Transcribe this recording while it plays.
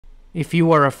If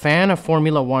you are a fan of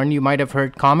Formula One, you might have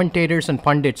heard commentators and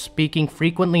pundits speaking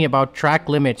frequently about track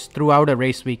limits throughout a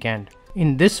race weekend.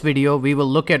 In this video, we will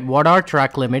look at what are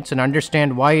track limits and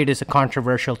understand why it is a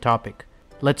controversial topic.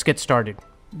 Let's get started.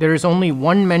 There is only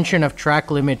one mention of track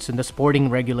limits in the sporting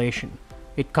regulation.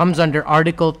 It comes under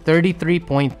Article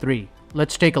 33.3.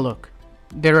 Let's take a look.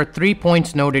 There are 3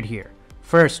 points noted here.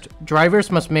 First, drivers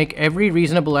must make every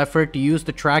reasonable effort to use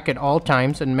the track at all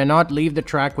times and may not leave the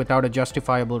track without a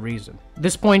justifiable reason.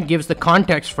 This point gives the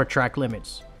context for track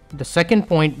limits. The second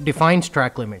point defines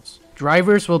track limits.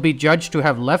 Drivers will be judged to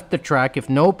have left the track if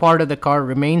no part of the car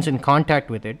remains in contact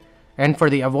with it, and for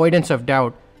the avoidance of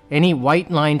doubt, any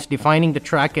white lines defining the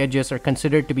track edges are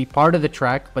considered to be part of the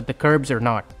track, but the curbs are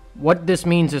not. What this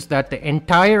means is that the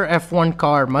entire F1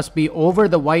 car must be over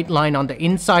the white line on the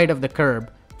inside of the curb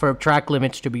for track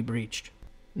limits to be breached.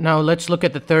 Now let's look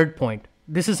at the third point.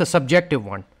 This is a subjective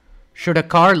one. Should a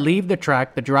car leave the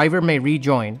track, the driver may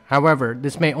rejoin. However,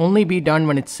 this may only be done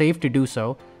when it's safe to do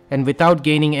so and without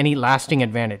gaining any lasting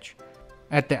advantage.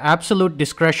 At the absolute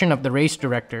discretion of the race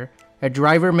director, a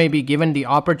driver may be given the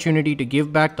opportunity to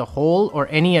give back the whole or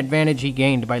any advantage he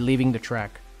gained by leaving the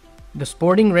track. The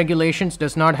sporting regulations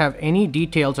does not have any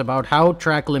details about how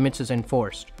track limits is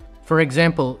enforced. For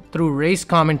example, through race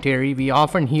commentary, we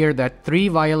often hear that 3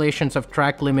 violations of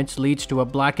track limits leads to a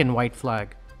black and white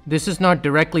flag. This is not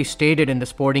directly stated in the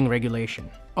sporting regulation.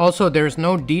 Also, there is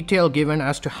no detail given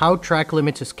as to how track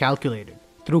limits is calculated.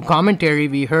 Through commentary,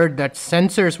 we heard that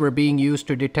sensors were being used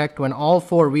to detect when all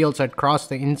 4 wheels had crossed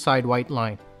the inside white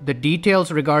line. The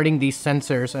details regarding these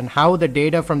sensors and how the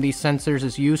data from these sensors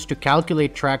is used to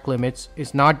calculate track limits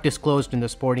is not disclosed in the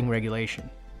sporting regulation.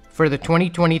 For the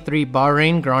 2023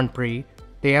 Bahrain Grand Prix,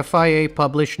 the FIA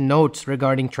published notes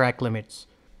regarding track limits.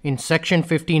 In section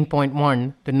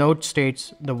 15.1, the note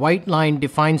states, "The white line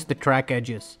defines the track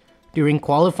edges. During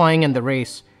qualifying and the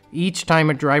race, each time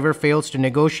a driver fails to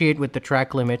negotiate with the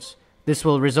track limits, this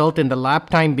will result in the lap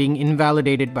time being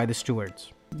invalidated by the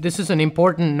stewards." This is an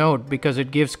important note because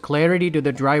it gives clarity to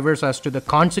the drivers as to the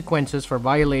consequences for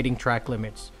violating track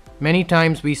limits. Many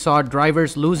times we saw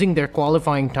drivers losing their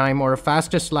qualifying time or a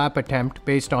fastest lap attempt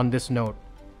based on this note.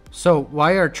 So,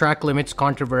 why are track limits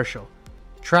controversial?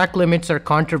 Track limits are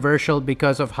controversial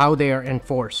because of how they are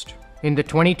enforced. In the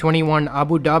 2021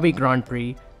 Abu Dhabi Grand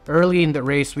Prix, early in the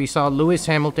race we saw Lewis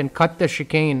Hamilton cut the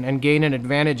chicane and gain an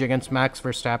advantage against Max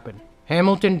Verstappen.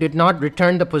 Hamilton did not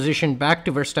return the position back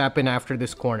to Verstappen after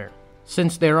this corner.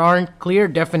 Since there aren't clear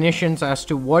definitions as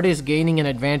to what is gaining an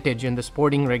advantage in the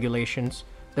sporting regulations,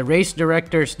 the race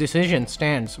director's decision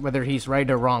stands whether he's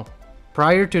right or wrong.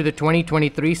 Prior to the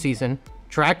 2023 season,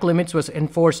 track limits was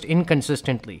enforced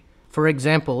inconsistently. For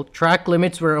example, track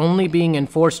limits were only being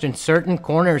enforced in certain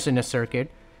corners in a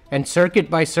circuit, and circuit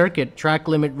by circuit, track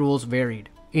limit rules varied.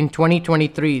 In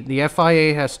 2023, the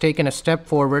FIA has taken a step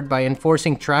forward by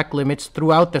enforcing track limits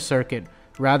throughout the circuit,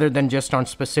 rather than just on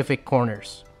specific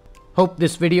corners. Hope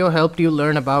this video helped you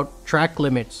learn about track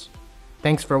limits.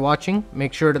 Thanks for watching.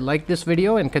 Make sure to like this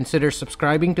video and consider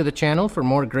subscribing to the channel for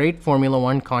more great Formula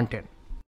One content.